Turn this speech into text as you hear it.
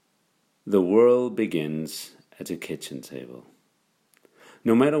The world begins at a kitchen table.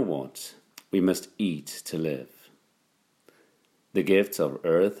 No matter what, we must eat to live. The gifts of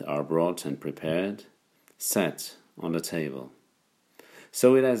earth are brought and prepared, set on the table.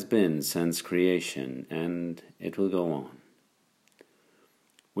 So it has been since creation, and it will go on.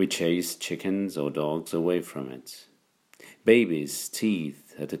 We chase chickens or dogs away from it. Babies'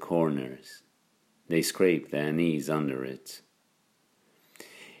 teeth at the corners. They scrape their knees under it.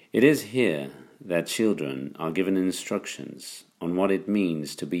 It is here that children are given instructions on what it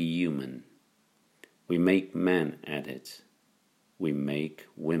means to be human. We make men at it. We make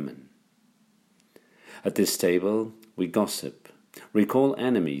women. At this table, we gossip, recall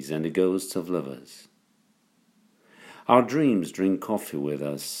enemies and the ghosts of lovers. Our dreams drink coffee with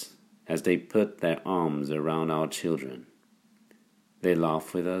us as they put their arms around our children. They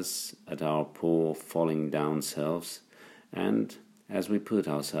laugh with us at our poor falling down selves, and as we put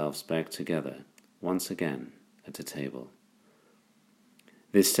ourselves back together once again at the table.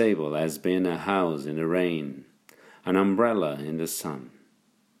 This table has been a house in the rain, an umbrella in the sun.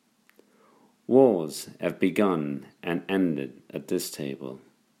 Wars have begun and ended at this table.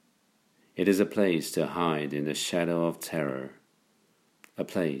 It is a place to hide in the shadow of terror, a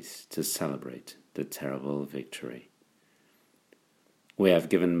place to celebrate the terrible victory. We have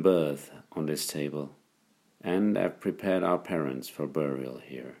given birth on this table, and have prepared our parents for burial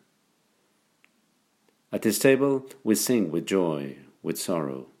here. At this table, we sing with joy, with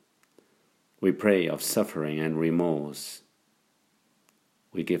sorrow. We pray of suffering and remorse.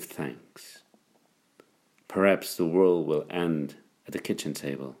 We give thanks. Perhaps the world will end at the kitchen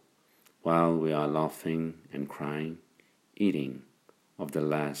table, while we are laughing and crying, eating of the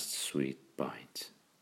last sweet bite.